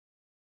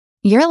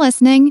You're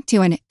listening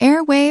to an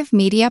Airwave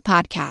Media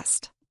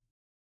Podcast.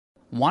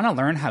 Want to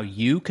learn how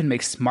you can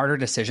make smarter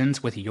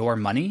decisions with your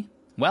money?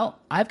 Well,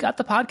 I've got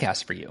the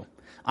podcast for you.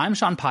 I'm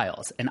Sean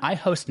Piles, and I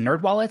host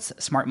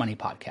NerdWallet's Smart Money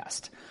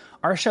Podcast.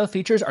 Our show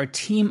features our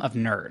team of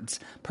nerds,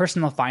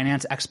 personal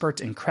finance experts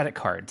in credit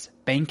cards,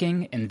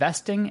 banking,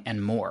 investing,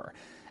 and more.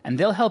 And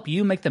they'll help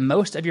you make the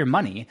most of your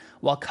money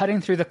while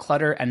cutting through the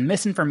clutter and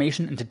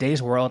misinformation in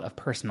today's world of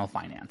personal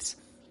finance.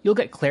 You'll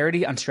get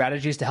clarity on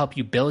strategies to help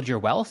you build your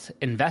wealth,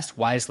 invest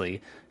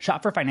wisely,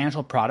 shop for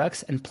financial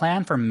products, and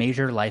plan for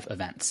major life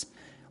events.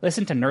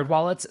 Listen to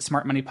NerdWallet's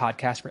Smart Money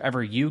Podcast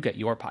wherever you get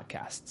your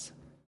podcasts.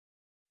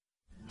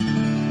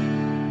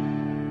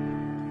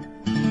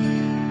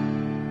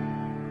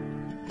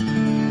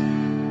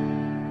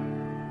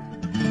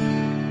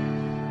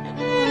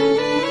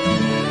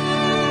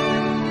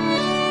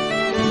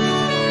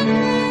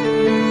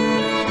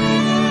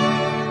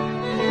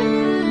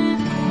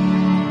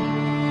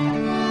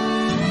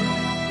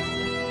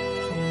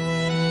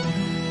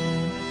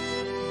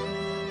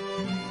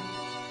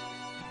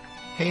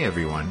 Hey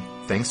everyone,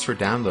 thanks for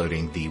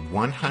downloading the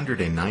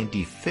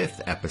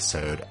 195th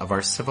episode of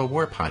our Civil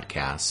War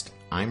podcast.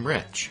 I'm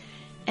Rich.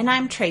 And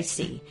I'm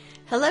Tracy.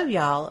 Hello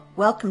y'all,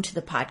 welcome to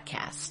the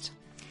podcast.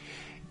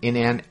 In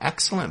an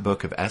excellent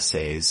book of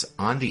essays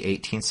on the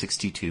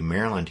 1862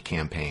 Maryland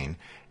campaign,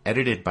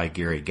 edited by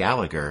Gary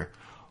Gallagher,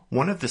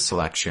 one of the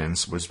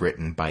selections was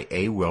written by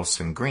A.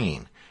 Wilson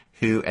Green,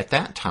 who at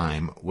that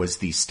time was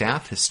the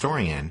staff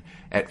historian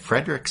at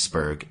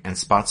Fredericksburg and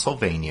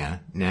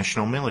Spotsylvania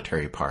National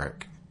Military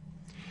Park.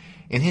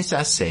 In his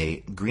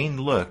essay, Green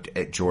looked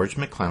at George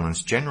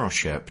McClellan's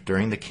generalship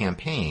during the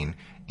campaign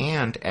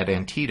and at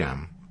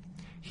Antietam.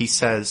 He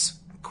says,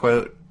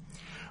 quote,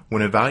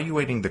 "When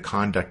evaluating the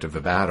conduct of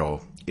a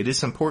battle, it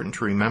is important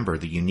to remember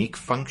the unique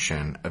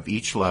function of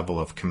each level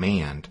of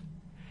command.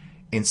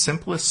 In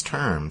simplest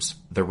terms,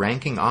 the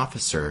ranking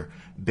officer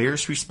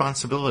bears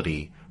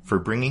responsibility for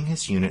bringing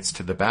his units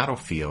to the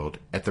battlefield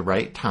at the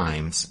right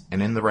times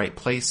and in the right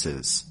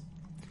places.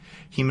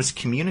 He must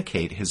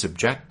communicate his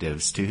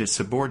objectives to his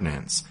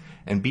subordinates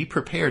and be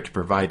prepared to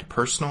provide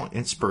personal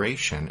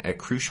inspiration at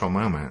crucial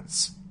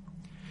moments.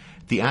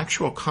 The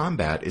actual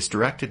combat is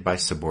directed by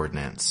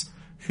subordinates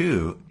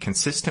who,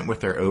 consistent with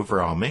their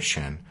overall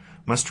mission,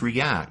 must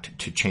react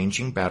to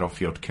changing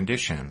battlefield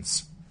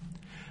conditions.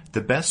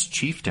 The best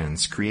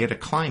chieftains create a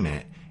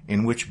climate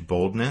in which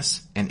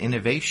boldness and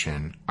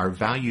innovation are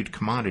valued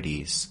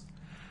commodities.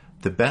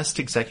 The best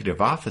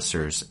executive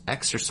officers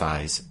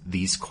exercise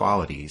these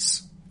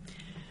qualities."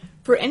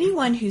 For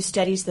anyone who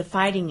studies the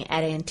fighting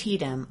at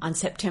Antietam on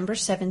September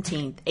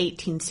 17,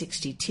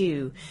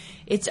 1862,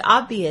 it's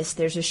obvious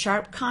there's a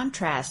sharp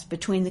contrast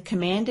between the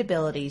command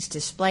abilities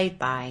displayed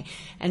by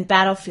and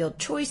battlefield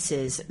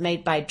choices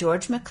made by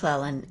George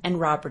McClellan and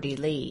Robert E.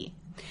 Lee.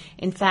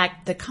 In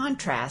fact, the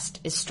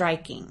contrast is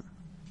striking.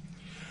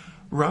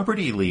 Robert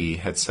E. Lee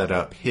had set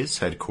up his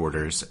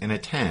headquarters in a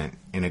tent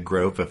in a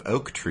grove of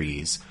oak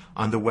trees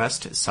on the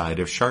west side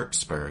of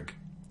Sharpsburg.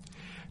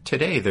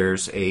 Today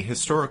there's a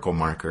historical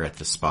marker at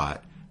the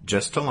spot,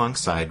 just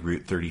alongside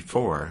Route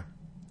 34.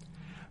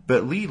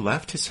 But Lee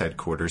left his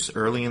headquarters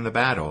early in the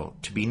battle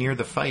to be near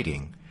the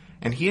fighting,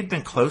 and he had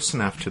been close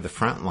enough to the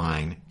front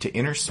line to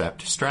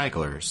intercept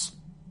stragglers.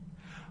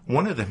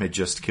 One of them had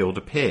just killed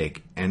a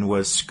pig and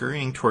was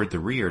scurrying toward the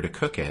rear to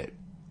cook it.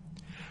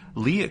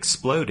 Lee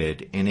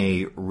exploded in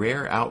a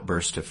rare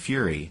outburst of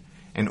fury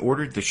and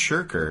ordered the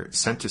shirker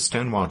sent to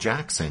Stonewall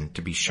Jackson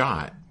to be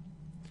shot.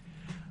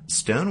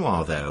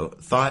 Stonewall, though,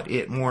 thought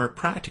it more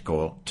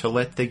practical to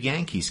let the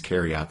Yankees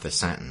carry out the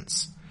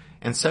sentence,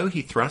 and so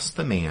he thrust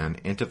the man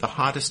into the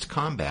hottest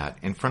combat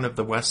in front of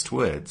the West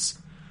Woods,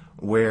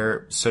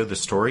 where, so the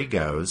story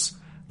goes,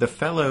 the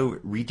fellow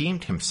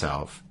redeemed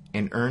himself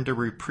and earned a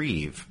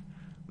reprieve,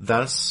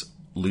 thus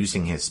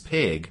losing his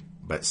pig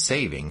but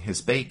saving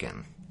his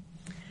bacon.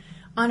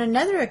 On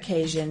another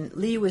occasion,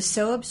 Lee was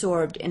so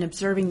absorbed in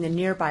observing the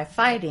nearby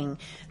fighting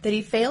that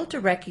he failed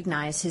to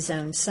recognize his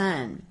own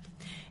son.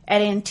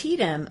 At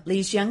Antietam,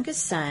 Lee's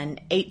youngest son,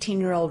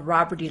 18-year-old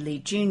Robert E. Lee,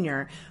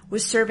 Jr.,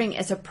 was serving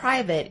as a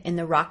private in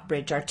the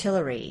Rockbridge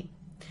Artillery.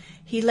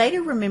 He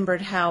later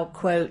remembered how,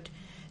 quote,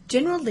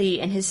 "General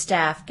Lee and his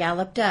staff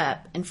galloped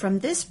up and from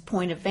this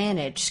point of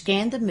vantage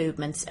scanned the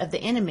movements of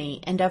the enemy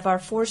and of our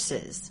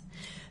forces.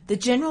 The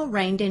general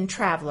reined in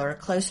Traveler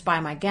close by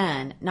my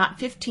gun, not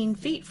 15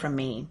 feet from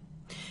me.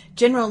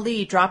 General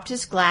Lee dropped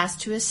his glass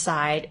to his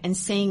side and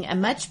seeing a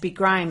much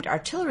begrimed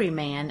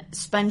artilleryman,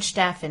 sponge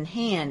staff in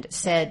hand,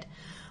 said,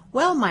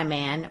 'Well, my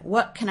man,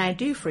 what can I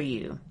do for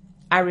you?'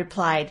 I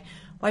replied,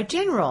 'Why,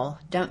 General,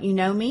 don't you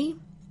know me?'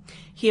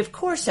 He of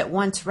course at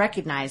once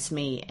recognized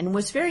me and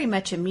was very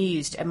much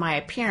amused at my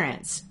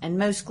appearance and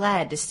most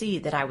glad to see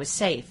that I was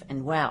safe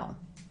and well."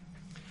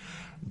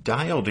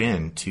 Dialed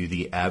in to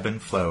the ebb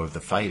and flow of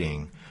the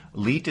fighting,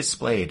 Lee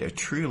displayed a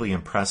truly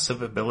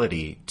impressive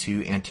ability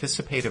to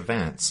anticipate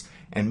events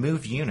and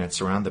move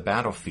units around the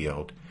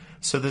battlefield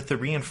so that the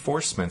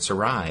reinforcements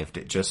arrived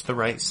at just the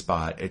right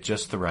spot at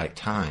just the right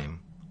time.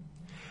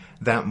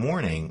 That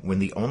morning, when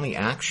the only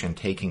action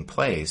taking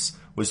place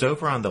was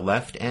over on the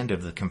left end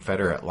of the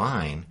Confederate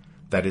line,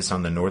 that is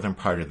on the northern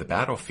part of the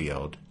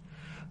battlefield,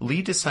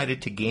 Lee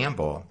decided to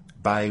gamble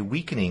by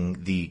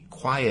weakening the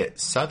quiet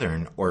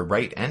southern or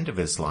right end of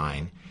his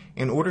line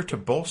in order to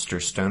bolster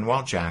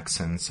Stonewall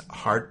Jackson's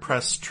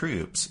hard-pressed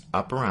troops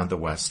up around the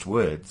West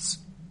Woods.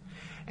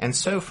 And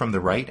so from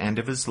the right end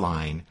of his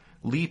line,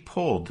 Lee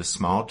pulled the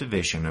small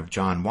division of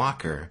John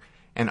Walker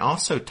and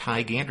also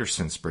Tige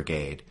Anderson's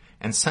brigade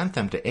and sent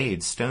them to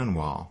aid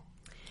Stonewall.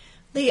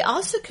 Lee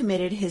also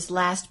committed his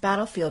last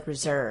battlefield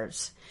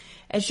reserves.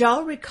 As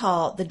y'all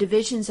recall, the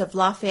divisions of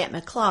Lafayette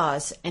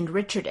McLaws and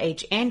Richard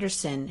H.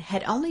 Anderson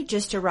had only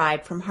just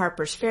arrived from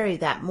Harper's Ferry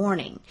that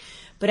morning,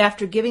 but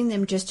after giving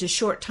them just a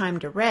short time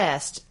to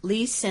rest,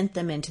 Lee sent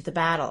them into the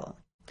battle.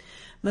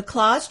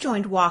 McLaws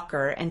joined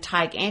Walker and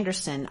Tige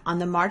Anderson on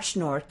the march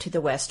north to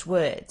the West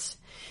Woods.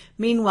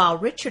 Meanwhile,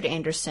 Richard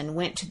Anderson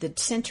went to the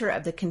center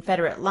of the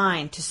Confederate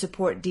line to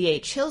support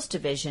D.H. Hill's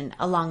division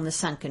along the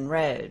Sunken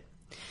Road.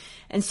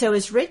 And so,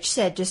 as Rich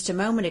said just a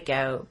moment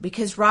ago,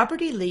 because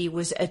Robert E. Lee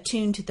was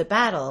attuned to the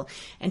battle,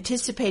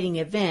 anticipating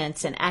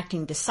events and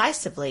acting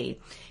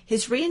decisively,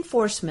 his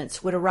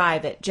reinforcements would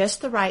arrive at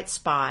just the right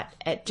spot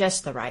at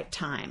just the right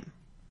time.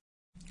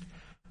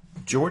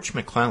 George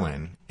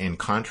McClellan, in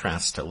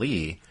contrast to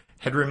Lee,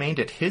 had remained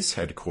at his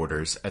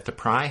headquarters at the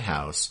Pry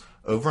House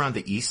over on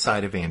the east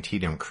side of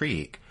Antietam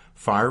Creek,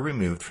 far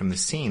removed from the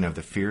scene of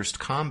the fierce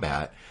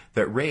combat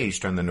that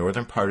raged on the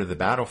northern part of the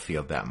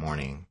battlefield that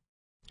morning.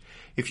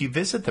 If you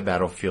visit the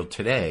battlefield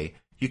today,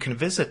 you can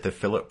visit the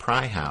Philip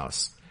Pry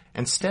House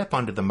and step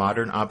onto the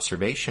modern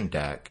observation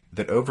deck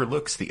that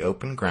overlooks the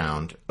open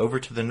ground over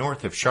to the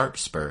north of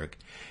Sharpsburg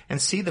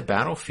and see the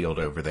battlefield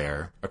over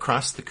there,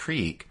 across the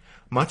creek,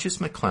 much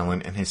as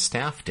McClellan and his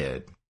staff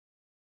did.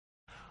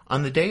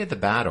 On the day of the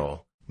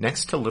battle,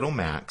 next to Little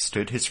Mac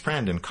stood his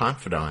friend and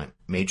confidant,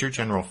 Major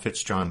General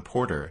Fitzjohn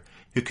Porter,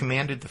 who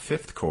commanded the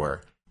 5th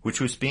Corps, which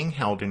was being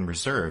held in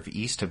reserve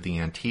east of the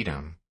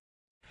Antietam.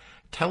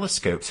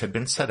 Telescopes had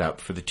been set up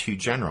for the two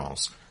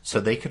generals so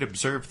they could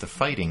observe the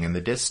fighting in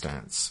the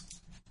distance.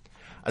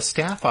 A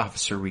staff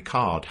officer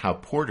recalled how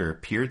Porter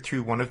peered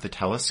through one of the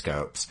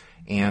telescopes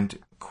and,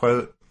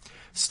 quote,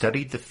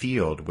 studied the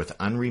field with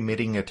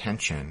unremitting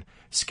attention,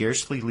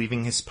 scarcely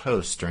leaving his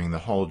post during the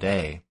whole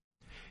day.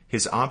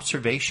 His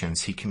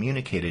observations he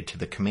communicated to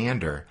the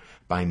commander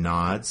by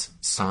nods,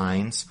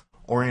 signs,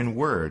 or in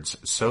words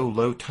so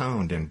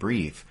low-toned and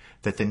brief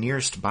that the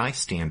nearest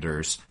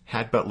bystanders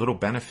had but little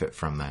benefit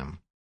from them.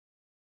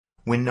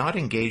 When not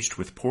engaged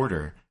with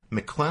Porter,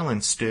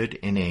 McClellan stood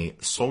in a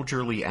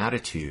soldierly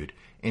attitude,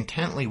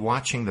 intently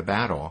watching the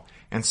battle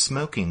and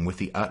smoking with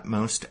the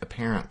utmost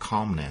apparent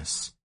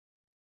calmness.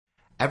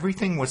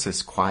 Everything was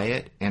as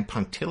quiet and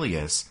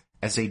punctilious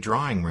as a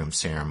drawing-room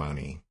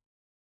ceremony.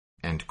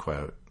 End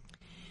quote.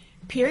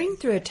 Peering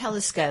through a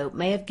telescope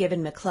may have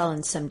given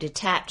McClellan some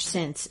detached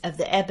sense of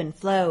the ebb and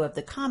flow of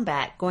the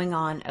combat going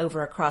on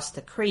over across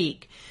the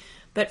creek,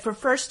 but for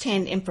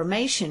first-hand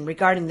information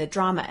regarding the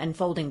drama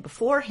unfolding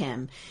before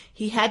him,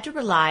 he had to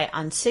rely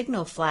on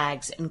signal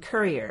flags and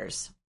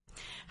couriers.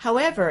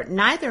 However,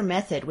 neither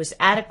method was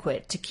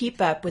adequate to keep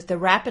up with the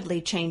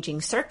rapidly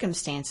changing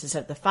circumstances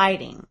of the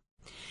fighting.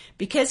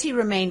 Because he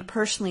remained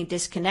personally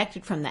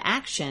disconnected from the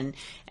action,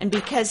 and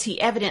because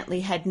he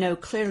evidently had no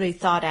clearly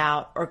thought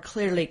out or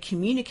clearly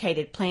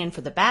communicated plan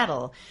for the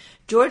battle,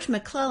 George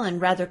McClellan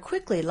rather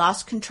quickly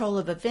lost control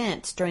of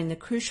events during the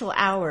crucial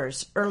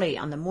hours early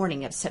on the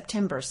morning of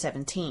September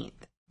 17th.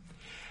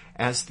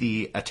 As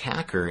the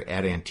attacker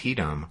at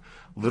Antietam,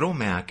 Little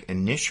Mac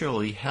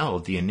initially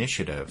held the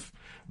initiative,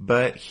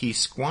 but he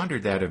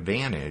squandered that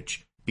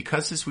advantage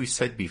because, as we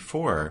said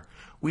before,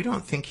 we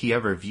don't think he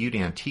ever viewed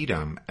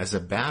Antietam as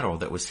a battle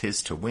that was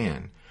his to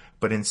win,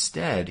 but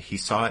instead he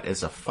saw it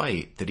as a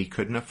fight that he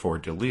couldn't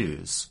afford to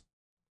lose.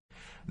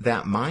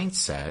 That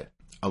mindset,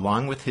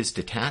 along with his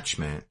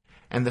detachment,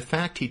 and the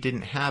fact he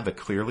didn't have a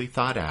clearly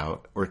thought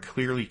out or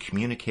clearly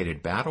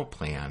communicated battle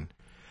plan,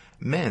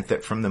 meant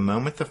that from the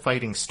moment the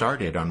fighting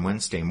started on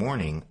Wednesday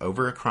morning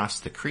over across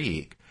the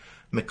creek,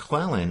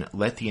 McClellan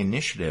let the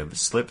initiative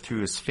slip through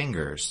his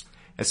fingers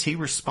as he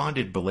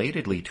responded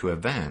belatedly to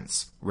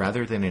events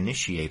rather than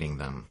initiating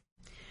them.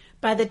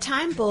 By the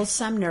time Bull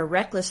Sumner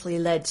recklessly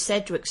led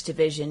Sedgwick's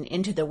division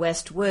into the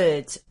West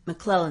Woods,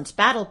 McClellan's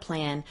battle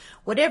plan,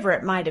 whatever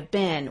it might have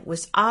been,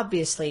 was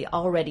obviously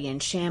already in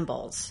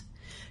shambles.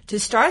 To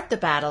start the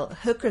battle,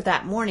 Hooker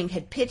that morning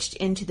had pitched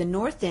into the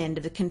north end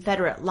of the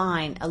Confederate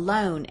line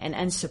alone and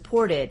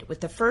unsupported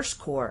with the 1st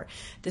Corps,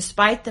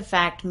 despite the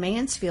fact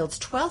Mansfield's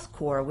 12th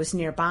Corps was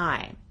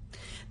nearby.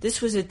 This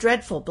was a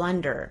dreadful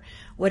blunder.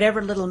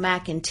 Whatever Little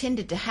Mac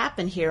intended to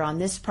happen here on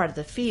this part of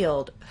the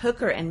field,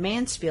 Hooker and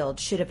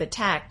Mansfield should have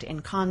attacked in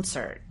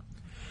concert.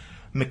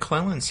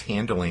 McClellan's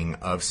handling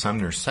of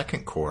Sumner's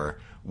 2nd Corps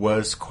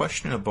was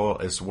questionable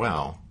as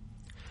well.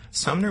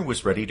 Sumner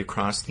was ready to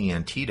cross the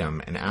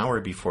Antietam an hour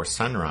before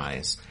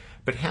sunrise,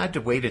 but had to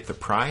wait at the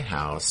Pry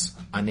House,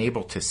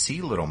 unable to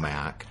see Little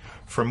Mac,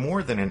 for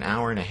more than an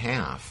hour and a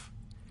half.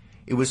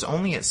 It was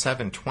only at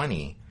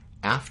 7:20,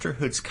 after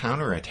Hood's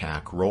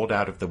counterattack rolled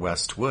out of the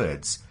West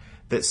Woods,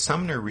 that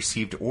Sumner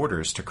received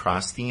orders to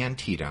cross the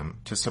Antietam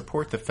to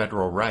support the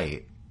Federal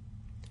right.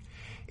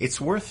 It's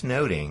worth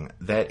noting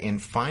that in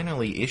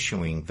finally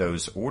issuing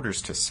those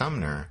orders to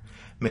Sumner,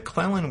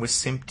 McClellan was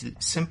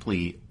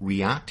simply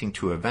reacting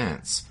to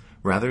events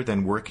rather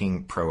than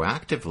working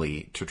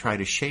proactively to try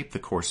to shape the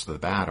course of the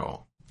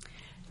battle.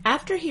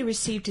 After he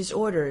received his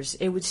orders,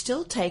 it would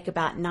still take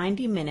about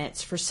 90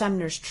 minutes for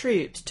Sumner's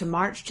troops to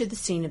march to the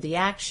scene of the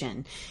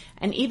action,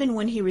 and even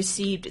when he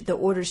received the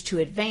orders to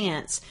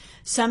advance,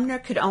 Sumner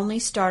could only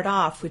start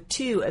off with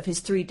 2 of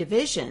his 3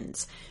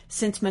 divisions,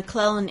 since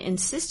McClellan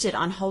insisted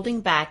on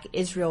holding back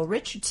Israel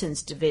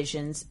Richardson's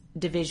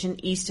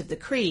division east of the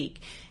creek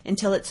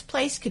until its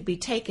place could be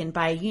taken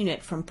by a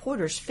unit from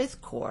Porter's 5th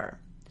Corps.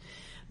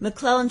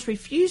 McClellan's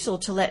refusal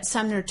to let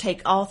Sumner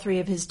take all 3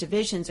 of his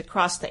divisions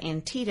across the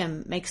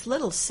Antietam makes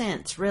little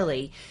sense,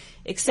 really,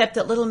 except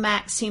that Little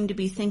Mac seemed to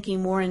be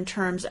thinking more in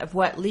terms of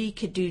what Lee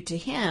could do to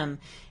him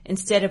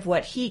instead of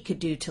what he could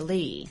do to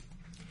Lee.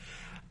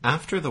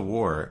 After the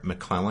war,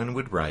 McClellan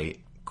would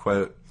write,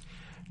 quote,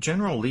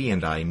 "General Lee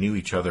and I knew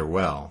each other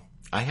well.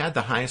 I had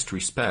the highest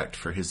respect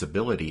for his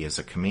ability as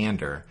a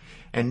commander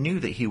and knew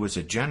that he was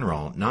a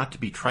general not to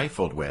be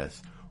trifled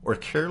with or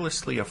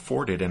carelessly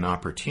afforded an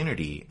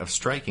opportunity of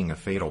striking a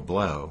fatal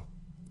blow."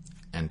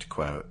 End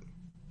quote.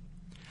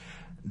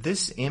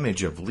 This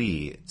image of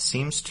Lee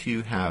seems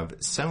to have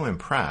so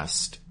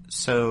impressed,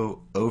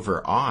 so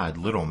overawed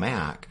Little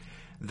Mac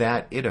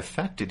that it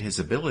affected his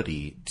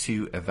ability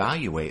to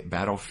evaluate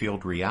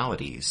battlefield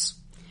realities.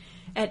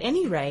 At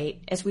any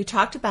rate, as we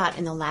talked about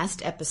in the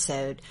last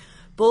episode,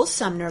 Bull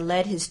Sumner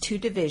led his 2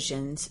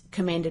 divisions,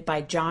 commanded by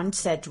John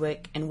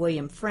Sedgwick and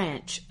William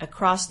French,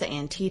 across the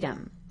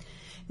Antietam.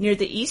 Near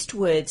the East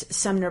Woods,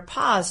 Sumner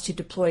paused to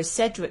deploy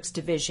Sedgwick's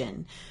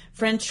division.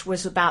 French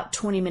was about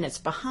 20 minutes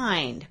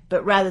behind,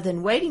 but rather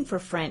than waiting for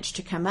French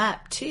to come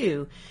up,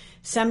 too,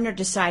 Sumner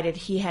decided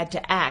he had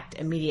to act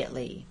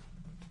immediately.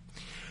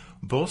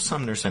 Bull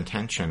Sumner's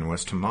intention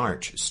was to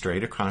march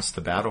straight across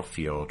the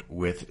battlefield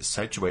with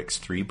Sedgwick's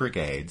 3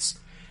 brigades,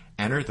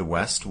 enter the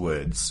West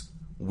Woods,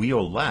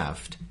 wheel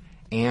left,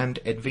 and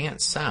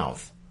advance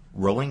south,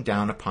 rolling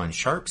down upon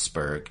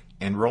Sharpsburg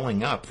and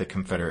rolling up the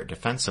Confederate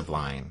defensive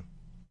line.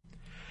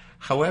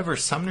 However,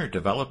 Sumner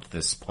developed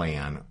this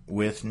plan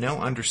with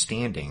no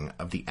understanding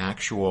of the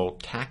actual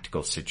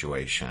tactical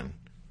situation.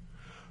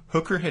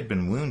 Hooker had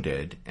been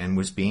wounded and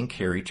was being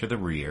carried to the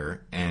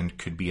rear and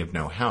could be of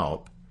no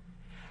help.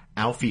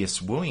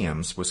 Alpheus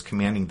Williams was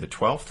commanding the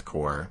 12th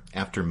Corps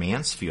after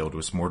Mansfield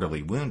was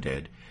mortally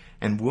wounded,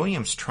 and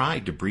Williams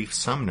tried to brief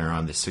Sumner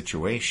on the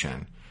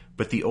situation,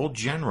 but the old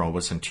general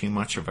was in too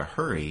much of a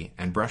hurry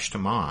and brushed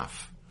him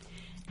off.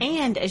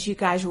 And, as you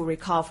guys will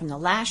recall from the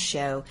last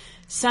show,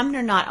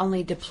 Sumner not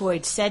only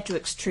deployed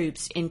Sedgwick's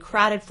troops in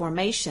crowded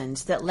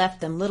formations that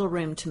left them little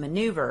room to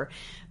maneuver,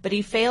 but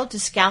he failed to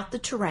scout the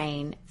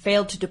terrain,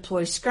 failed to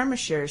deploy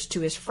skirmishers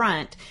to his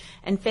front,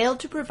 and failed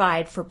to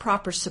provide for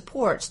proper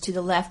supports to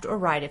the left or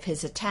right of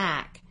his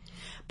attack.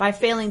 By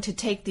failing to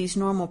take these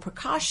normal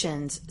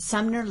precautions,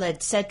 Sumner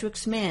led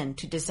Sedgwick's men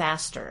to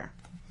disaster.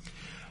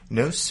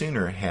 No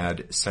sooner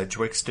had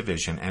Sedgwick's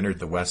division entered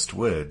the West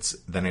Woods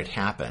than it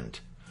happened.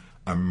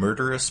 A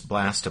murderous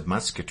blast of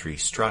musketry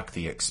struck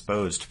the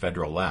exposed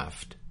Federal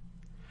left.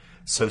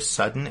 So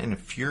sudden and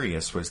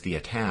furious was the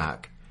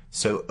attack,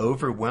 so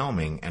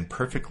overwhelming and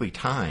perfectly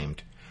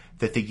timed,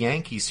 that the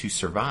Yankees who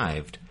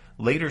survived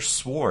later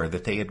swore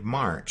that they had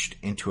marched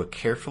into a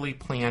carefully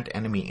planned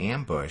enemy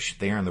ambush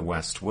there in the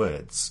West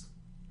Woods.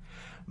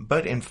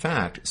 But in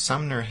fact,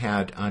 Sumner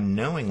had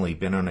unknowingly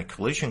been on a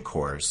collision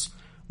course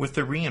with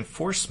the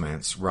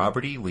reinforcements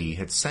Robert E. Lee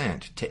had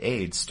sent to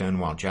aid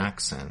Stonewall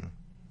Jackson.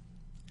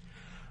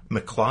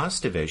 McLaws'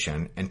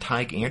 division and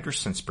Tige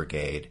Anderson's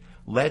brigade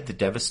led the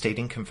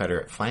devastating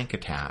Confederate flank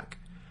attack,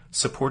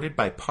 supported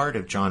by part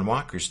of John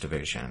Walker's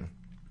division.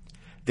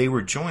 They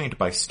were joined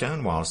by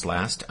Stonewall's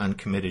last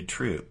uncommitted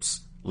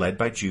troops, led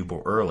by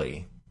Jubal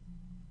Early.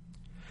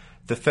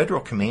 The Federal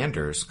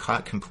commanders,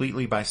 caught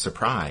completely by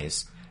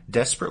surprise,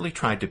 desperately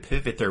tried to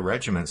pivot their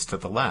regiments to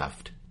the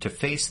left to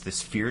face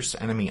this fierce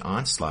enemy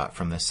onslaught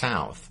from the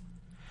south.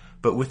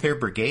 But with their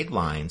brigade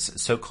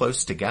lines so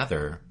close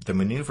together, the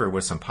maneuver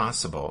was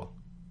impossible.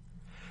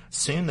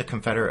 Soon the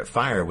Confederate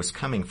fire was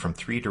coming from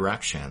 3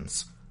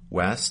 directions,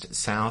 west,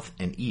 south,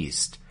 and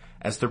east,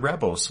 as the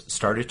rebels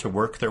started to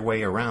work their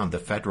way around the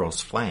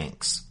Federals'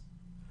 flanks.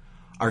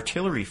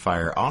 Artillery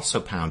fire also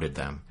pounded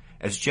them,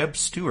 as Jeb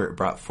Stuart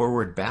brought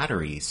forward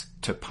batteries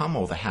to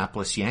pummel the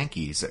hapless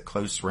Yankees at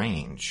close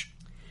range.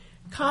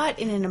 Caught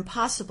in an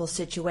impossible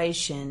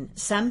situation,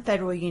 some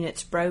Federal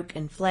units broke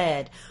and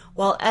fled,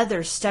 while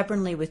others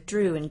stubbornly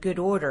withdrew in good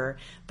order,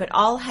 but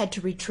all had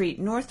to retreat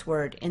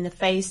northward in the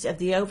face of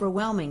the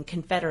overwhelming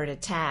Confederate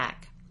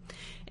attack.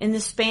 In the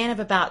span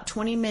of about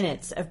 20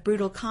 minutes of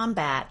brutal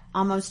combat,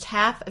 almost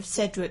half of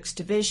Sedgwick's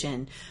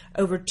division,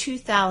 over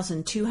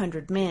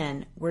 2,200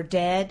 men, were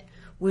dead,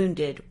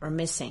 wounded, or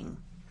missing.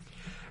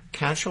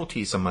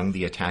 Casualties among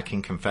the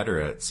attacking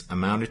Confederates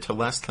amounted to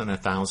less than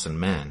 1,000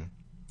 men.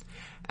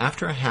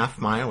 After a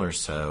half-mile or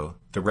so,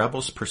 the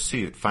rebels'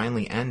 pursuit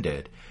finally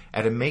ended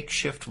at a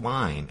makeshift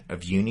line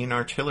of Union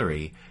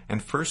artillery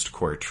and First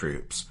Corps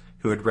troops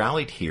who had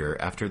rallied here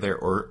after their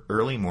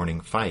early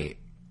morning fight.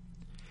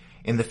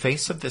 In the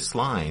face of this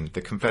line,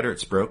 the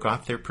Confederates broke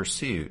off their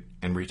pursuit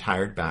and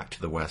retired back to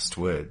the West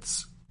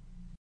Woods.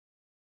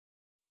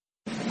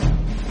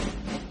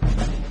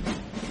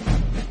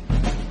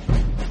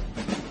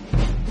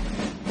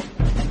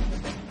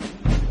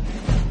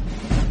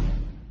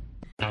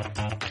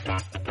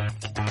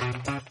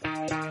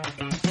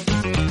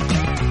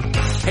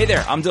 Hey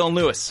there, I'm Dylan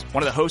Lewis,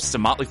 one of the hosts of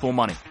Motley Fool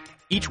Money.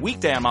 Each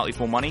weekday on Motley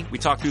Fool Money, we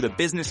talk through the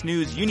business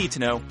news you need to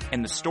know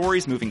and the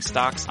stories moving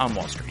stocks on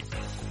Wall Street.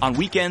 On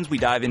weekends, we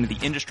dive into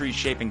the industries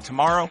shaping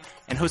tomorrow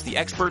and host the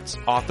experts,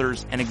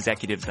 authors, and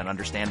executives that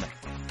understand them.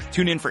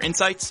 Tune in for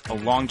insights, a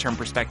long-term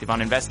perspective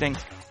on investing,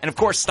 and of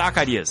course, stock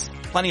ideas.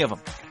 Plenty of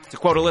them. To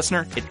quote a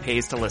listener, it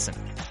pays to listen.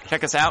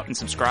 Check us out and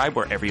subscribe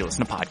wherever you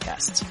listen to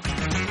podcasts.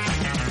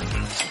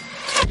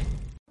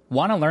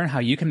 Want to learn how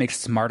you can make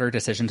smarter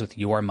decisions with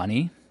your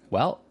money?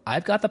 Well,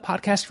 I've got the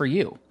podcast for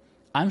you.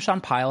 I'm Sean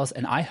Piles,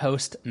 and I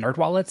host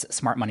NerdWallet's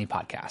Smart Money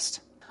Podcast.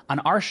 On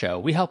our show,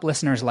 we help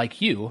listeners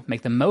like you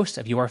make the most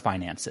of your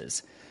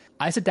finances.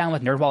 I sit down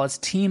with NerdWallet's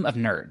team of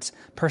nerds,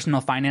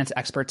 personal finance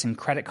experts in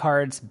credit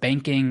cards,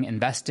 banking,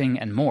 investing,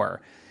 and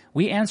more.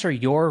 We answer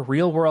your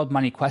real-world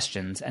money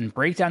questions and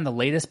break down the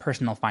latest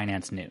personal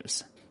finance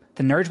news.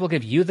 The nerds will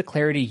give you the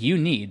clarity you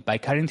need by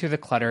cutting through the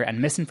clutter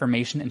and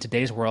misinformation in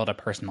today's world of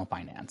personal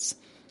finance.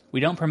 We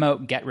don't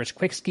promote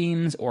get-rich-quick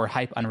schemes or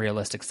hype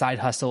unrealistic side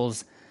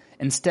hustles.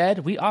 Instead,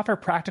 we offer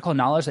practical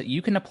knowledge that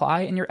you can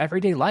apply in your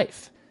everyday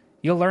life.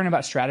 You'll learn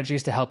about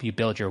strategies to help you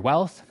build your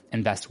wealth,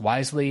 invest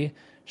wisely,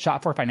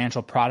 shop for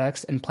financial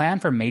products, and plan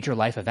for major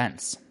life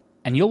events.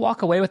 And you'll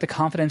walk away with the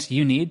confidence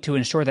you need to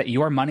ensure that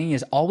your money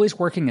is always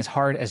working as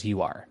hard as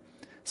you are.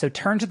 So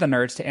turn to the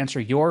nerds to answer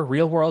your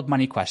real-world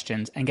money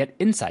questions and get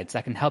insights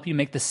that can help you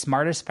make the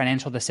smartest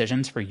financial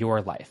decisions for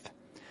your life.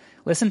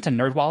 Listen to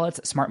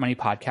NerdWallet's Smart Money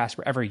Podcast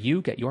wherever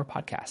you get your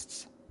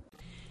podcasts.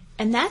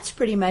 And that's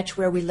pretty much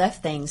where we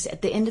left things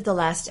at the end of the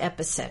last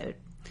episode.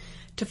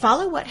 To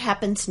follow what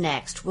happens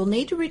next, we'll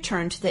need to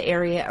return to the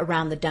area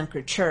around the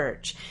Dunker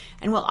Church,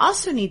 and we'll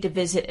also need to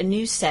visit a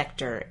new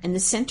sector in the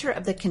center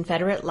of the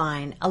Confederate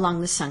line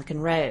along the sunken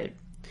road.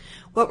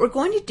 What we're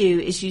going to do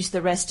is use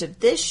the rest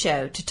of this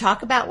show to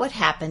talk about what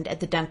happened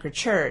at the Dunker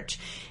Church,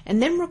 and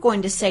then we're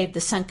going to save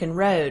the sunken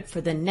road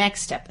for the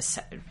next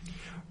episode.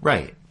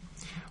 Right.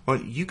 Well,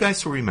 you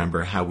guys will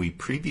remember how we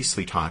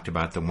previously talked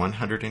about the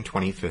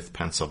 125th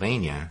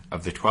Pennsylvania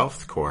of the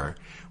 12th Corps,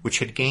 which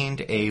had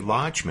gained a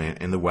lodgment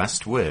in the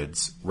West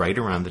Woods right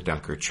around the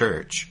Dunker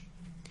Church.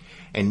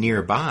 And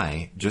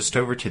nearby, just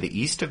over to the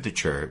east of the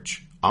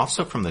church,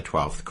 also from the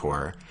 12th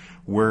Corps,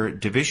 were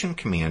Division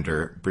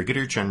Commander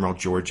Brigadier General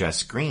George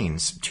S.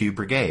 Greene's two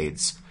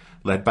brigades,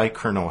 led by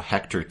Colonel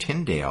Hector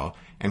Tyndale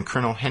and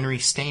Colonel Henry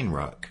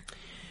Stainrook.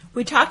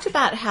 We talked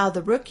about how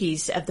the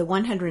rookies of the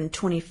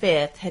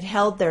 125th had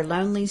held their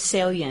lonely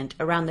salient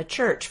around the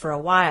church for a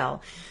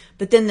while,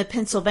 but then the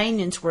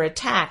Pennsylvanians were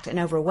attacked and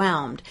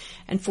overwhelmed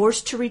and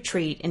forced to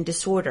retreat in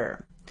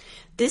disorder.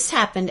 This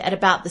happened at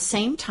about the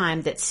same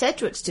time that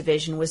Sedgwick's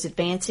division was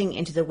advancing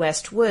into the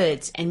West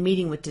Woods and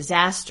meeting with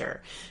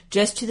disaster,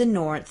 just to the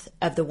north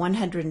of the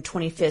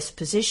 125th's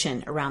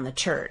position around the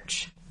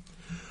church.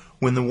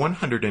 When the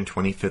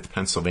 125th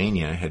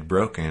Pennsylvania had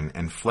broken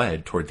and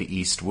fled toward the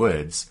East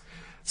Woods,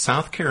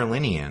 South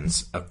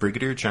Carolinians of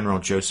Brigadier General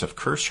Joseph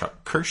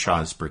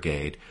Kershaw's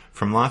brigade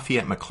from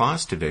Lafayette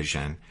McLaw's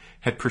division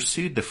had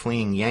pursued the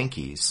fleeing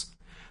Yankees,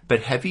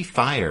 but heavy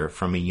fire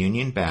from a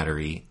Union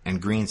battery and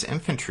Greene's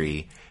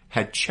infantry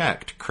had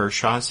checked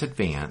Kershaw's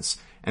advance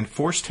and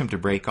forced him to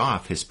break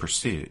off his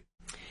pursuit.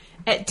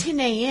 At 10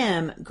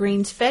 a.m.,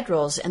 Greene's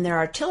Federals and their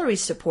artillery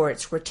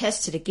supports were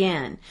tested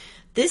again,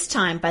 this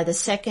time by the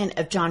 2nd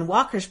of John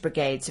Walker's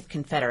brigades of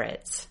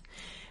Confederates.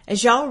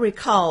 As y'all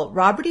recall,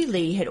 Robert E.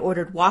 Lee had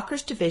ordered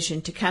Walker's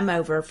division to come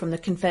over from the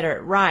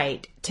Confederate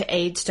right to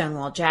aid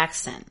Stonewall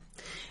Jackson.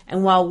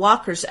 And while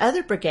Walker's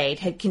other brigade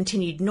had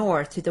continued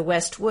north through the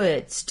West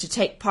Woods to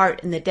take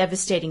part in the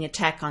devastating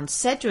attack on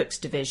Sedgwick's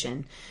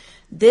division,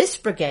 this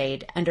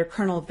brigade, under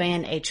Colonel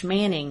Van H.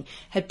 Manning,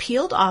 had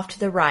peeled off to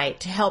the right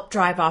to help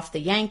drive off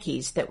the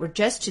Yankees that were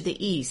just to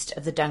the east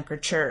of the Dunker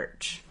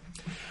Church.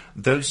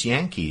 Those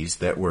Yankees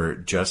that were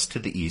just to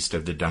the east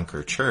of the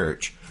Dunker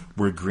Church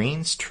were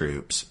Greene's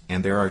troops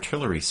and their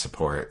artillery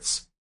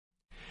supports.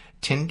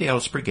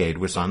 Tyndale's brigade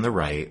was on the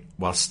right,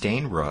 while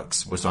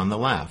Stainrook's was on the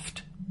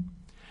left.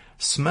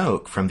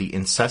 Smoke from the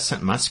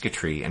incessant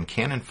musketry and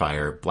cannon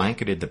fire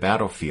blanketed the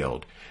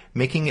battlefield,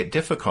 making it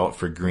difficult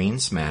for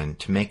Greene's men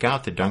to make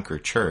out the Dunker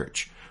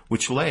Church,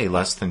 which lay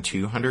less than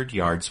 200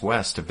 yards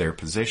west of their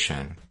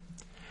position.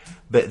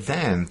 But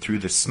then, through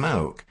the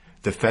smoke,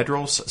 the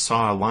Federals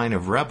saw a line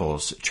of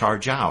rebels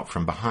charge out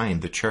from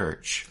behind the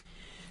church.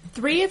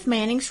 3 of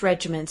Manning's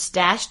regiments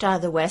dashed out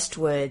of the West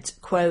Woods,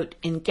 quote,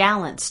 in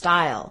gallant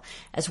style,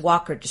 as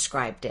Walker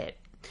described it.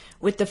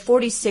 With the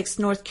 46th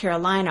North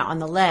Carolina on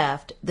the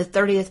left, the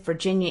 30th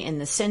Virginia in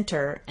the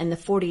center, and the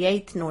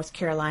 48th North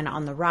Carolina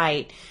on the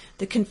right,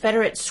 the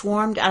Confederates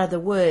swarmed out of the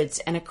woods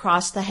and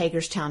across the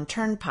Hagerstown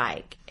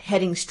Turnpike,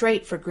 heading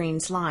straight for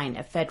Greene's line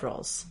of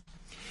Federals.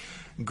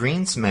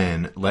 Greene's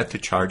men let the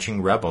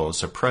charging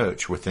rebels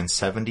approach within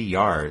 70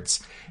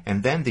 yards,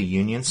 and then the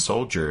Union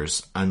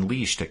soldiers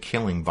unleashed a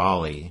killing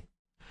volley.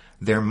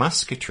 Their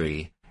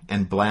musketry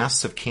and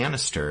blasts of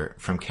canister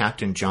from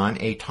Captain John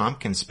A.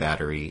 Tompkins'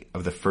 battery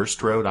of the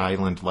 1st Rhode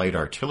Island Light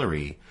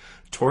Artillery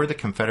tore the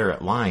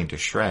Confederate line to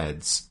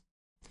shreds.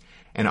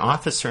 An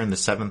officer in the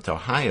 7th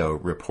Ohio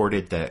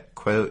reported that,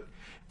 quote,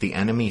 the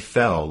enemy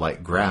fell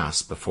like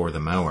grass before the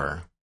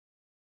mower.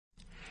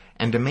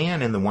 And a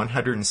man in the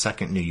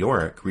 102nd New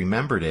York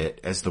remembered it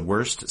as the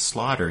worst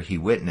slaughter he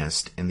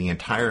witnessed in the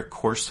entire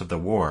course of the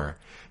war,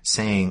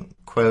 saying,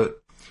 quote,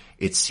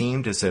 it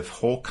seemed as if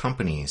whole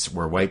companies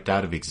were wiped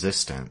out of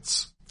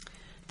existence.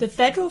 The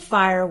Federal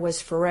fire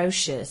was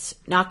ferocious,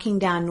 knocking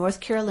down North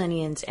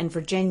Carolinians and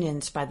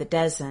Virginians by the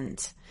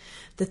dozens.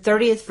 The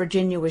 30th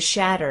Virginia was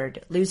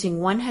shattered, losing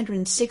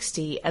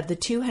 160 of the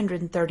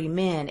 230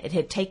 men it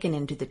had taken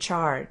into the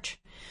charge.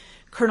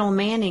 Colonel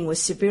Manning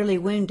was severely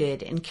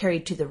wounded and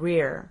carried to the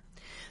rear.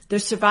 The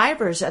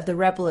survivors of the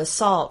rebel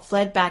assault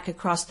fled back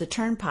across the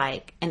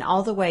turnpike and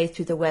all the way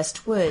through the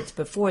West Woods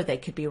before they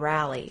could be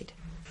rallied.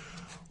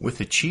 With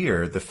a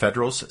cheer, the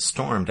Federals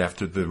stormed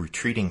after the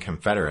retreating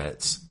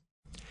Confederates.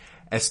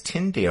 As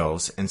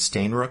Tyndale's and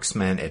Steinrock's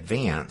men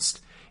advanced,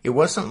 it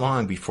wasn't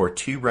long before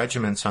 2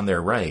 regiments on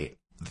their right,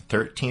 the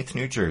 13th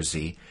New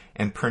Jersey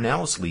and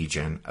Purnell's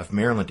Legion of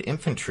Maryland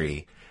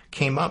Infantry,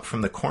 came up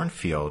from the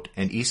cornfield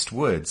and East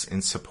Woods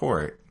in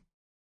support.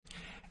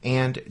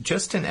 And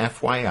just an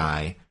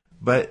FYI,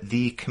 but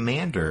the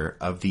commander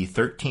of the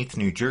 13th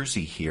New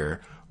Jersey here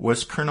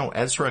was Colonel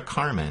Ezra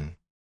Carman.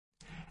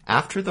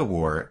 After the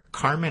war,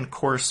 Carman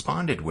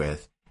corresponded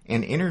with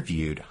and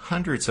interviewed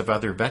hundreds of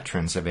other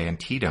veterans of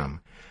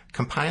Antietam,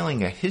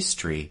 compiling a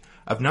history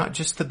of not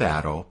just the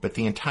battle, but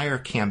the entire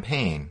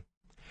campaign.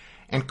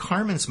 And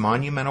Carman's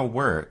monumental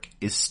work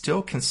is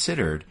still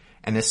considered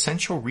an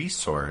essential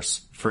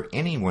resource for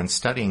anyone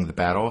studying the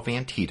Battle of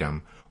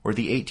Antietam or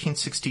the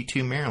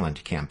 1862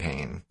 Maryland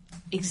campaign.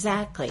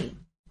 Exactly.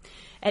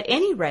 At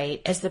any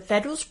rate, as the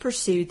Federals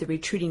pursued the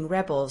retreating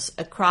rebels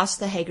across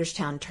the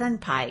Hagerstown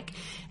Turnpike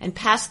and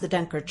past the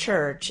Dunker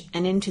Church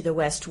and into the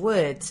West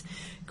Woods,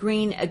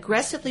 Greene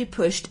aggressively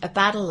pushed a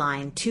battle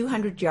line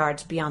 200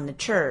 yards beyond the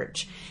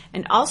church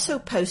and also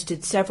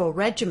posted several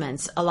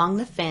regiments along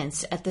the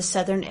fence at the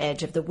southern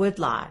edge of the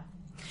woodlot.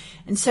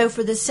 And so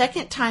for the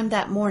second time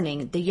that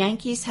morning, the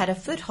Yankees had a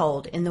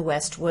foothold in the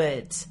West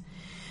Woods.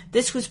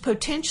 This was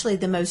potentially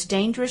the most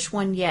dangerous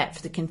one yet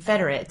for the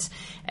Confederates,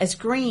 as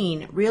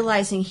Greene,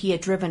 realizing he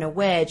had driven a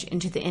wedge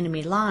into the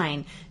enemy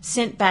line,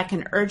 sent back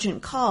an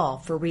urgent call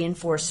for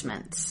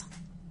reinforcements.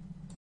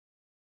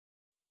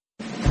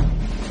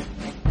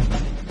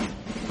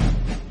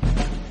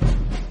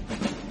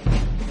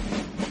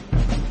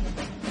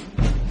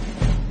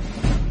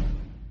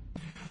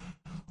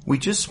 We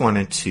just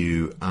wanted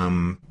to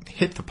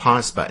hit the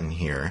pause button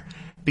here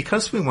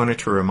because we wanted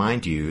to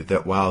remind you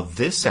that while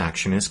this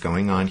action is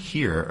going on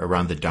here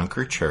around the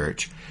Dunker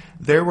Church,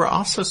 there were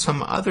also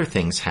some other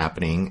things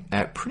happening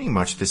at pretty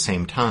much the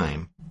same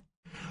time.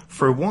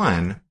 For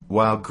one,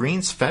 while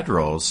Greene's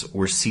Federals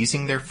were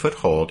seizing their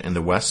foothold in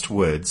the West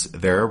Woods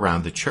there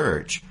around the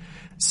church,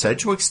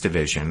 Sedgwick's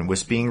division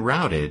was being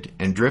routed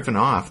and driven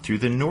off through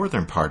the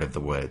northern part of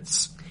the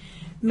woods.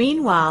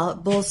 Meanwhile,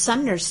 Bull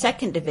Sumner's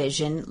 2nd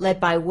Division, led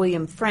by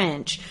William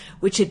French,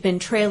 which had been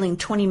trailing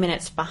 20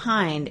 minutes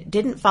behind,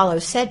 didn't follow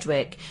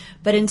Sedgwick,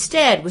 but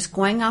instead was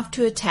going off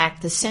to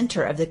attack the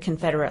center of the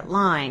Confederate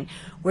line,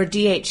 where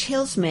D.H.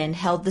 Hill's men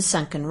held the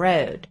sunken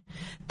road.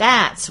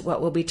 That's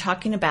what we'll be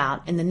talking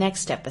about in the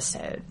next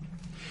episode.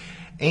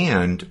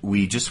 And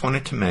we just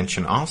wanted to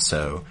mention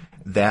also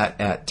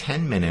that at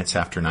 10 minutes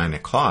after 9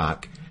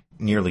 o'clock,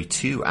 nearly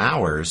 2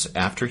 hours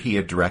after he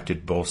had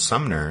directed Bull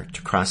Sumner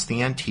to cross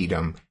the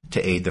Antietam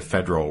to aid the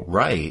Federal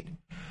right,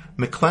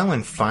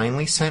 McClellan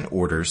finally sent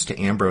orders to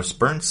Ambrose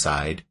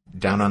Burnside,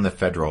 down on the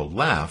Federal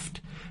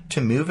left, to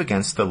move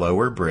against the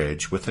lower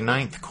bridge with the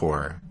 9th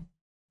Corps.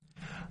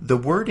 The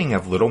wording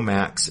of Little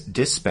Mac's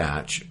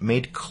dispatch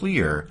made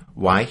clear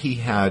why he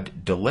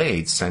had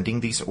delayed sending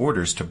these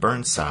orders to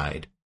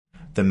Burnside.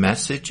 The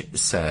message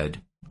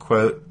said,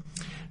 quote,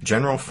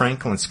 General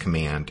Franklin's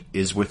command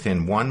is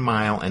within 1.5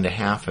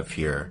 miles of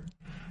here.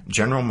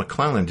 General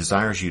McClellan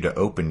desires you to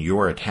open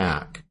your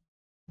attack.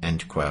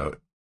 End quote.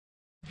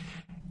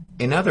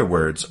 In other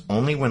words,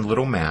 only when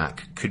Little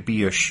Mac could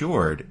be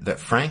assured that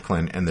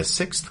Franklin and the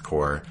 6th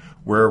Corps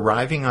were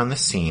arriving on the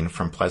scene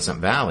from Pleasant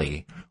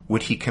Valley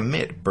would he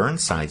commit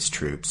Burnside's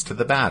troops to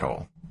the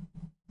battle.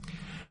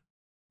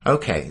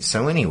 Okay,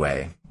 so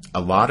anyway,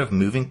 a lot of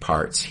moving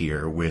parts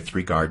here with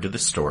regard to the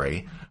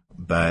story,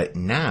 but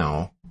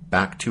now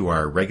back to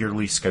our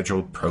regularly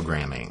scheduled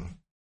programming.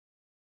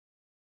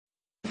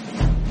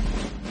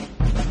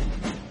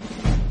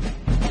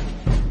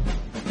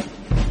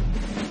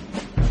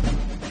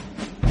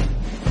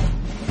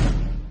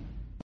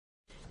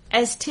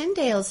 As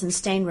Tyndale's and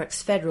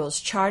Steinruck's Federals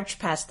charged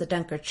past the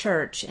Dunker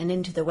Church and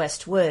into the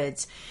West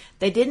Woods,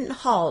 they didn't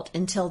halt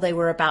until they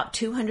were about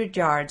 200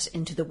 yards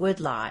into the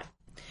woodlot.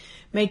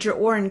 Major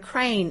Orrin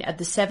Crane of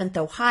the 7th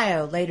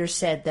Ohio later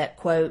said that,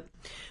 quote,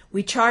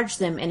 "We charged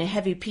them in a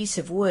heavy piece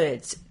of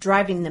woods,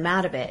 driving them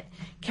out of it,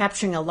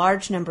 capturing a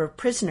large number of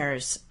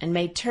prisoners, and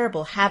made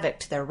terrible havoc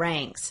to their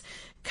ranks,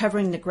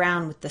 covering the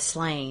ground with the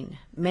slain,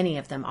 many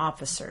of them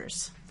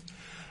officers."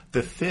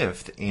 The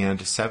 5th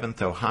and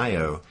 7th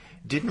Ohio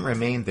didn't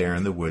remain there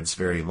in the woods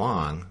very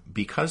long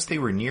because they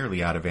were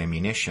nearly out of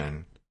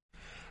ammunition.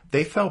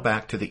 They fell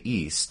back to the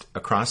east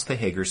across the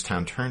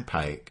Hagerstown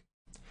Turnpike.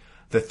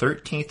 The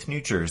 13th New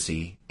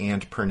Jersey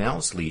and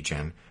Purnell's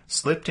Legion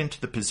slipped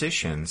into the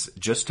positions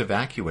just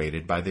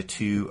evacuated by the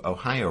 2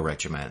 Ohio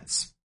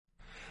regiments.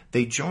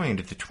 They joined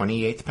the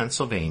 28th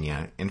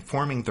Pennsylvania in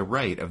forming the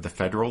right of the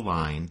Federal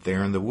line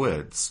there in the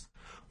woods,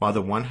 while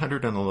the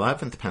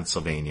 111th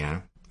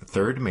Pennsylvania,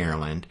 3rd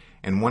Maryland,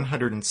 and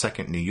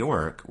 102nd New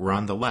York were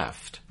on the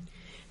left.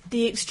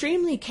 The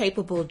extremely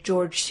capable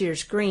George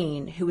Sears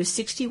Greene, who was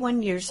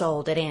 61 years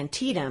old at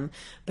Antietam,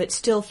 but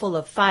still full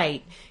of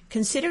fight,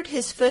 considered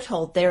his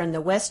foothold there in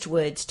the West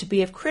Woods to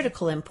be of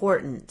critical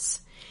importance.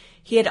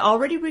 He had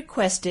already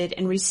requested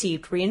and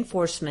received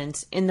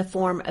reinforcements in the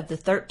form of the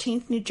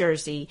 13th New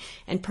Jersey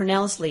and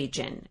Purnell's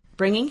Legion,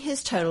 bringing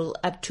his total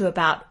up to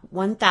about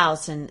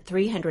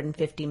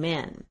 1,350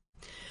 men.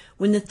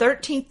 When the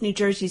 13th New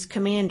Jersey's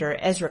commander,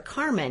 Ezra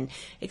Carman,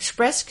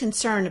 expressed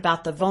concern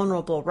about the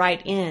vulnerable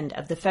right end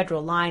of the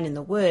Federal line in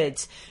the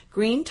woods,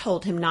 Greene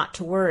told him not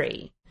to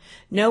worry.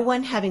 No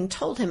one having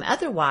told him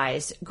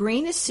otherwise,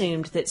 Greene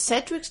assumed that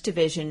Sedgwick's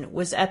division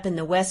was up in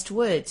the West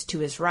Woods to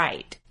his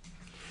right.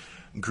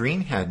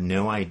 Greene had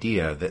no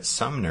idea that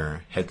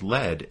Sumner had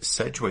led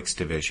Sedgwick's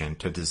division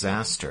to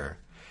disaster,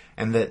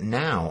 and that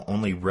now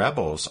only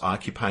rebels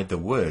occupied the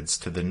woods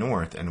to the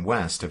north and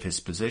west of his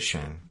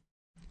position.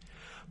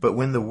 But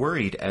when the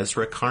worried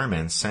Ezra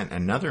Carman sent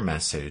another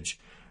message,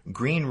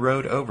 Greene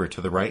rode over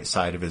to the right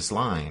side of his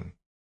line.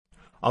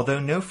 Although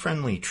no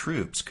friendly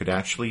troops could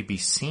actually be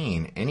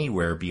seen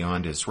anywhere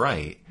beyond his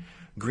right,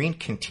 Greene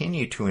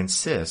continued to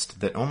insist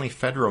that only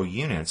Federal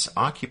units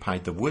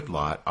occupied the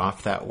woodlot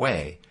off that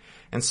way,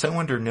 and so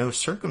under no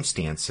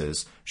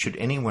circumstances should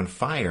anyone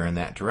fire in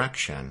that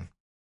direction.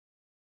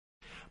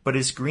 But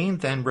as Greene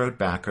then rode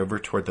back over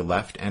toward the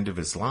left end of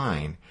his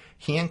line,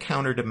 he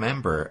encountered a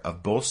member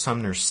of Bull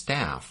Sumner's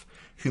staff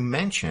who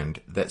mentioned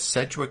that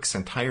Sedgwick's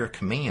entire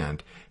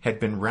command had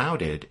been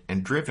routed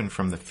and driven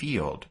from the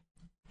field.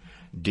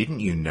 "Didn't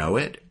you know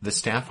it?" the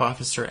staff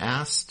officer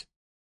asked.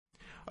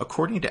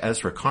 According to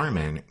Ezra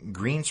Carman,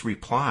 Greene's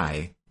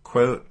reply,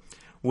 quote,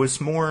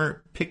 was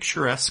more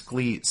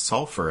picturesquely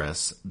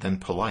sulphurous than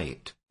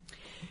polite.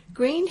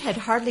 Greene had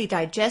hardly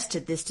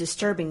digested this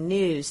disturbing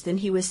news than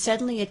he was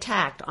suddenly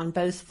attacked on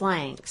both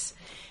flanks.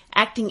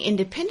 Acting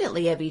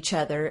independently of each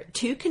other,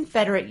 2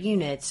 Confederate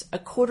units, a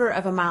quarter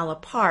of a mile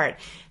apart,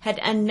 had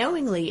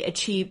unknowingly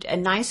achieved a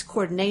nice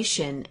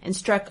coordination and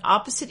struck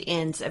opposite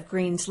ends of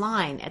Greene's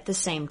line at the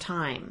same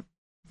time.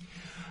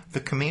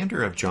 The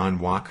commander of John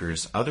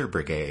Walker's other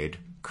brigade,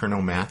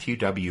 Colonel Matthew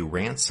W.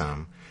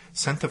 Ransom,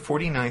 sent the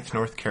 49th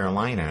North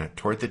Carolina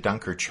toward the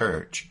Dunker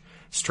Church,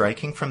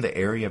 striking from the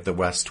area of the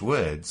West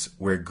Woods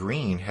where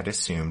Greene had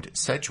assumed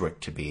Sedgwick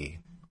to be.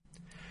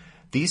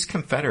 These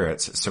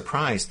Confederates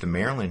surprised the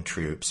Maryland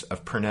troops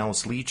of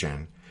Purnell's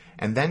Legion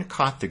and then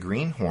caught the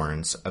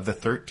greenhorns of the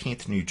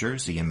 13th New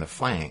Jersey in the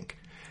flank,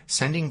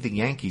 sending the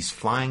Yankees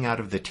flying out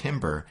of the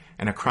timber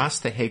and across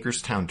the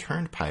Hagerstown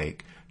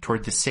Turnpike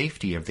toward the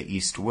safety of the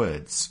East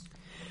Woods.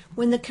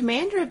 When the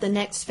commander of the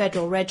next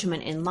Federal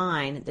regiment in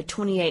line, the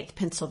 28th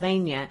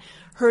Pennsylvania,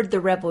 heard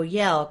the rebel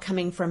yell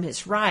coming from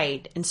his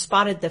right and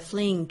spotted the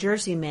fleeing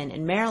Jerseymen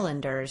and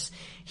Marylanders,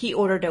 he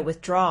ordered a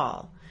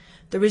withdrawal.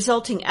 The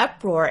resulting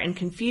uproar and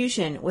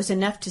confusion was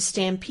enough to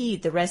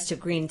stampede the rest of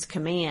Greene's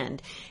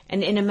command,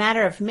 and in a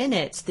matter of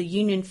minutes the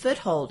Union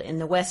foothold in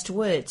the West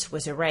Woods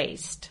was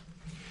erased.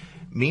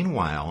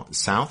 Meanwhile,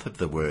 south of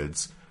the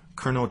woods,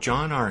 Colonel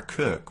John R.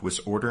 Cook was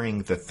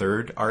ordering the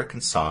 3rd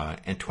Arkansas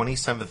and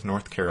 27th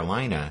North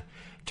Carolina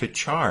to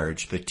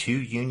charge the 2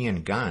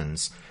 Union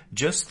guns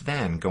just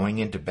then going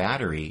into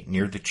battery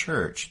near the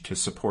church to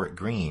support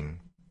Greene.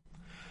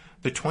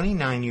 The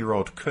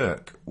 29-year-old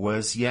Cook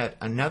was yet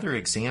another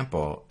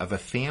example of a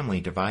family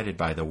divided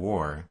by the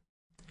war.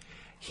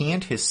 He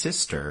and his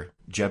sister,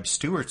 Jeb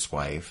Stuart's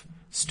wife,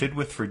 stood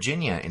with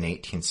Virginia in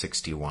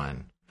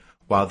 1861,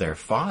 while their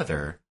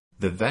father,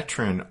 the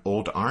veteran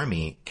Old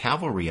Army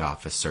cavalry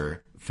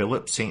officer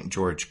Philip St.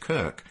 George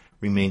Cook,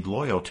 remained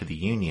loyal to the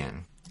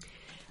Union.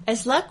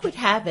 As luck would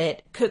have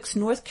it, Cook's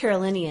North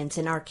Carolinians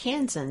and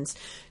Arkansans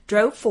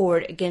drove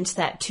forward against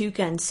that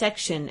 2-gun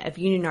section of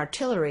Union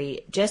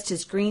artillery just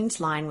as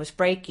Greene's line was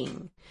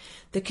breaking.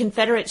 The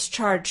Confederates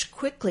charged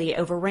quickly,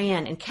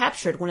 overran, and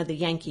captured one of the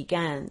Yankee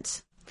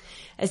guns.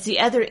 As the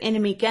other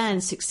enemy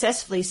guns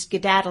successfully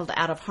skedaddled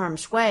out of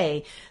harm's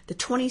way, the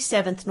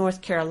 27th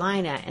North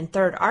Carolina and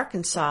 3rd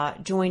Arkansas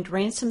joined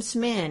Ransom's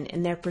men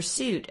in their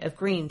pursuit of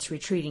Greene's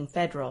retreating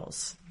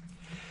Federals.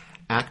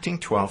 Acting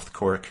 12th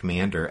Corps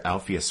Commander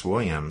Alpheus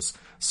Williams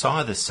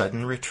saw the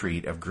sudden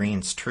retreat of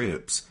Greene's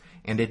troops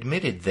and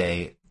admitted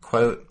they,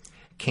 quote,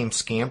 came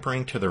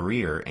scampering to the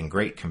rear in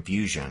great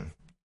confusion,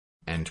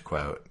 end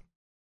quote.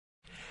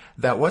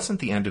 That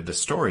wasn't the end of the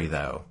story,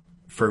 though,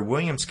 for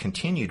Williams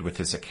continued with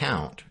his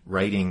account,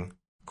 writing,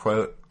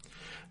 quote,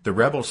 the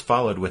rebels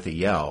followed with a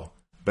yell,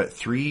 but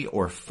 3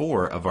 or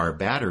 4 of our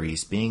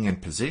batteries being in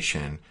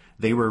position,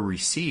 they were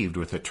received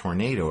with a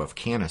tornado of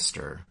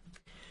canister.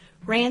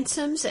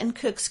 Ransom's and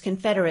Cook's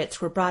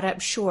Confederates were brought up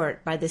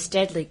short by this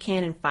deadly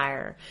cannon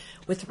fire,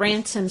 with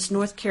Ransom's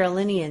North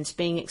Carolinians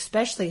being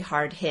especially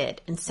hard hit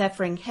and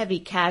suffering heavy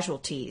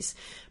casualties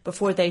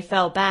before they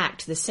fell back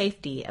to the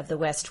safety of the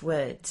West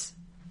Woods.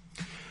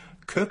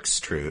 Cook's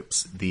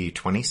troops, the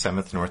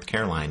 27th North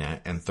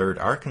Carolina and 3rd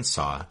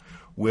Arkansas,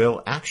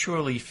 will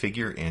actually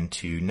figure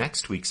into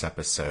next week's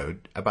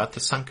episode about the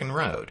Sunken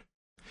Road.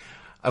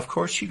 Of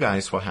course, you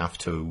guys will have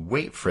to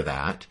wait for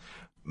that,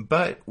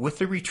 but with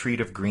the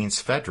retreat of Greene's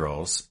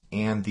Federals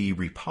and the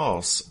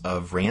repulse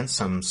of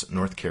Ransom's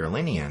North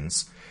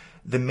Carolinians,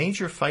 the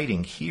major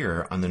fighting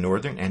here on the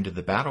northern end of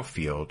the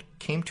battlefield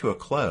came to a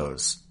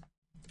close.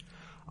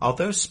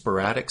 Although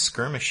sporadic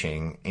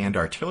skirmishing and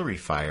artillery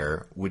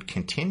fire would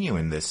continue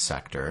in this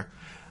sector,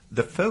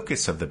 the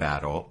focus of the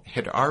battle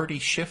had already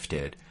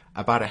shifted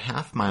about a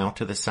half-mile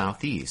to the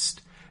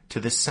southeast, to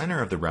the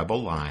center of the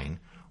rebel line,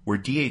 where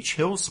D.H.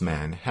 Hill's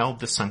men held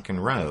the Sunken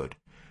Road,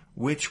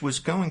 which was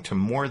going to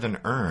more than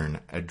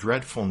earn a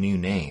dreadful new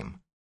name,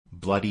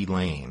 Bloody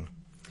Lane.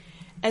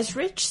 As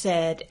Rich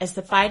said, as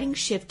the fighting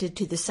shifted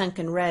to the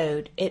Sunken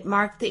Road, it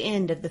marked the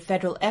end of the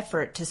Federal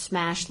effort to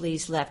smash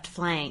Lee's left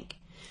flank.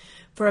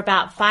 For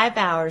about 5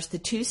 hours, the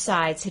two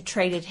sides had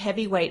traded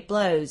heavyweight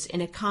blows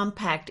in a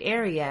compact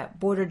area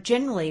bordered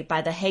generally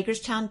by the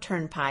Hagerstown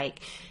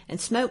Turnpike and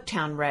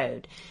Smoketown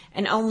Road,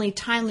 and only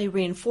timely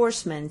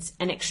reinforcements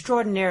and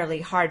extraordinarily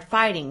hard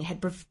fighting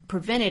had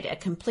prevented a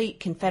complete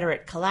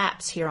Confederate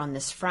collapse here on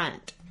this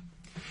front.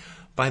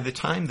 By the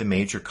time the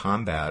major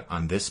combat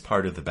on this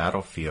part of the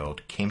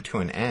battlefield came to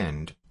an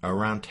end,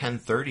 around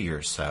 10:30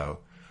 or so,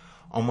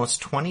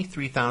 almost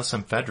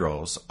 23,000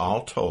 Federals,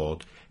 all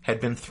told, had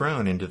been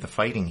thrown into the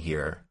fighting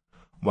here,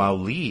 while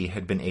Lee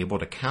had been able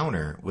to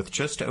counter with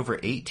just over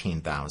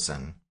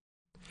 18,000.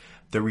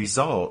 The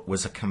result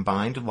was a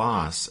combined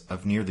loss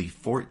of nearly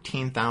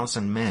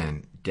 14,000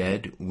 men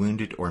dead,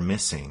 wounded, or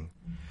missing,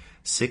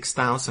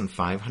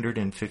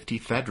 6,550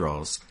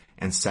 Federals,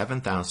 and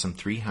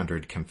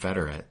 7,300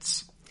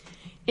 Confederates.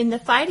 In the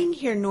fighting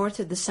here north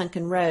of the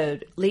Sunken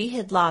Road, Lee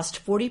had lost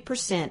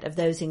 40% of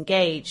those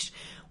engaged,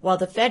 while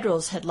the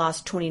Federals had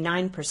lost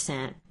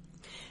 29%.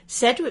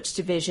 Sedgwick's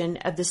division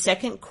of the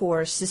 2nd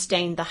Corps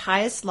sustained the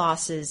highest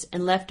losses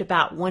and left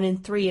about 1 in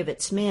 3 of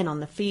its men on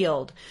the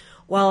field,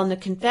 while on the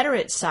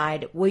Confederate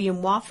side,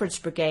 William Wofford's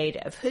brigade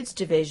of Hood's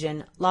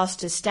division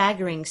lost a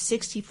staggering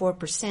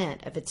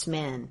 64% of its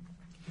men.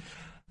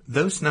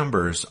 Those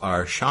numbers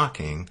are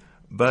shocking,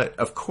 but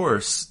of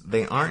course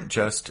they aren't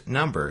just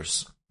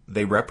numbers.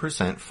 They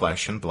represent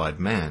flesh and blood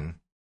men.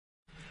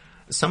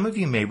 Some of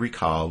you may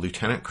recall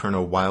Lieutenant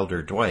Colonel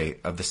Wilder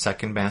Dwight of the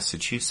 2nd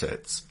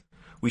Massachusetts.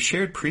 We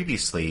shared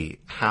previously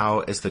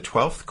how, as the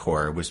 12th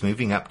Corps was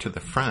moving up to the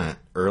front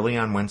early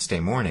on Wednesday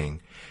morning,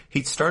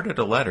 he'd started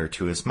a letter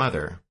to his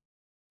mother.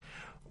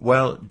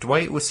 Well,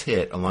 Dwight was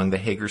hit along the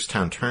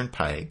Hagerstown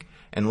Turnpike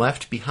and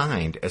left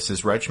behind as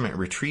his regiment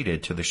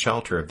retreated to the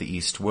shelter of the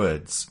East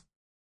Woods.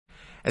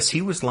 As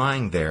he was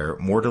lying there,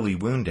 mortally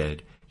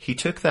wounded, he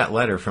took that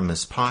letter from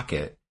his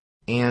pocket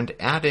and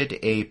added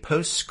a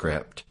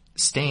postscript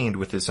stained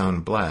with his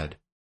own blood.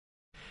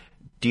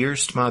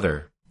 Dearest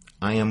Mother,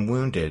 I am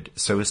wounded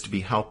so as to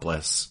be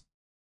helpless.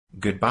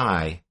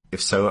 Goodbye,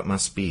 if so it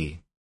must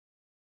be.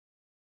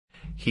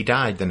 He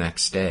died the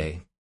next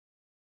day.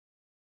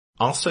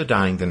 Also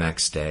dying the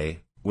next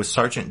day was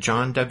Sergeant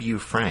John W.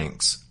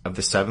 Franks of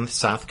the 7th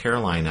South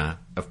Carolina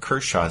of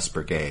Kershaw's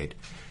brigade,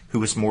 who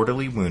was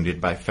mortally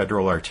wounded by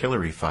Federal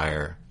artillery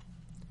fire.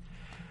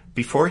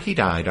 Before he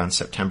died on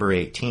September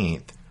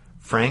 18th,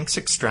 Franks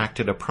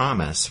extracted a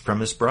promise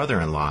from his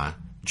brother-in-law,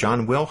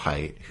 John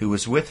Wilhite, who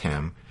was with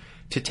him,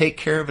 to take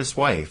care of his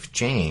wife,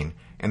 Jane,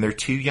 and their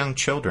 2 young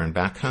children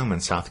back home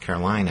in South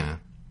Carolina.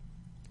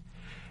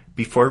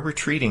 Before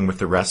retreating with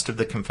the rest of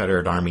the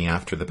Confederate Army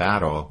after the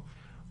battle,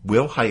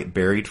 Wilhite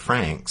buried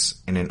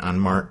Franks in an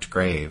unmarked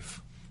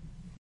grave.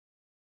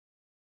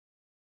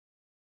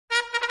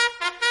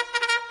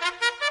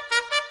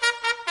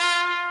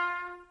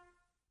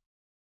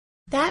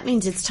 That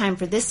means it's time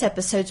for this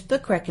episode's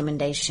book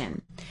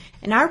recommendation.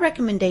 And our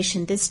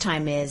recommendation this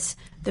time is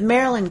The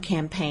Maryland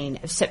Campaign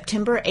of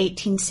September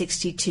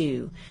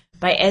 1862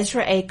 by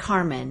Ezra A.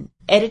 Carman,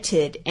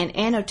 edited and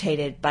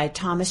annotated by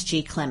Thomas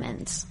G.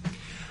 Clemens.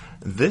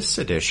 This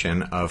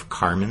edition of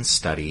Carman's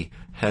study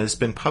has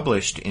been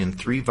published in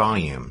 3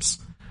 volumes.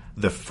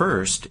 The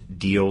first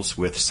deals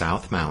with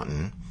South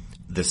Mountain,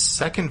 the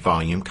second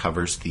volume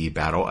covers the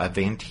Battle of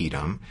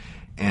Antietam,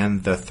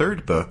 and the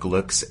third book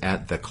looks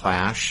at the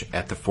clash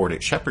at the fort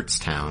at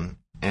Shepherdstown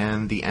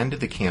and the end of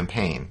the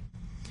campaign.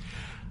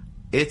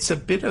 It's a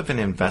bit of an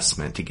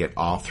investment to get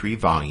all 3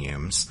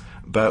 volumes,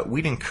 but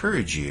we'd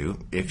encourage you,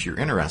 if you're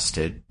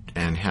interested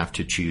and have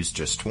to choose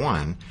just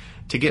one,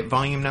 to get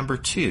volume number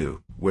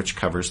 2, which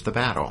covers the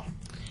battle.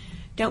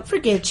 Don't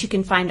forget you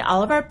can find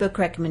all of our book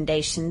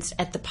recommendations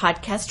at the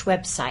podcast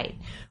website,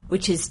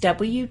 which is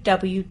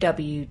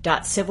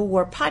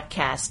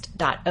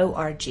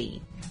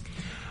www.civilwarpodcast.org.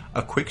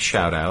 A quick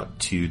shout out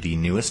to the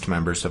newest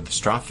members of the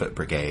Strawfoot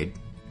Brigade,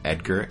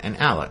 Edgar and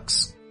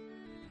Alex.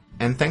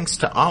 And thanks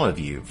to all of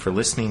you for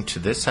listening to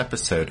this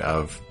episode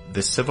of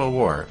The Civil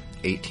War,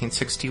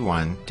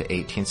 1861 to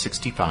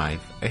 1865,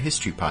 a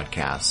history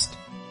podcast.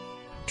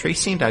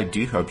 Tracy and I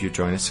do hope you'll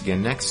join us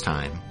again next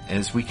time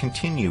as we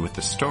continue with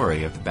the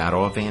story of the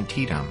Battle of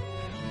Antietam.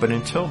 But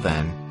until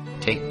then,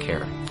 take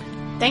care.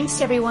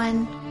 Thanks,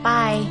 everyone.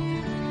 Bye.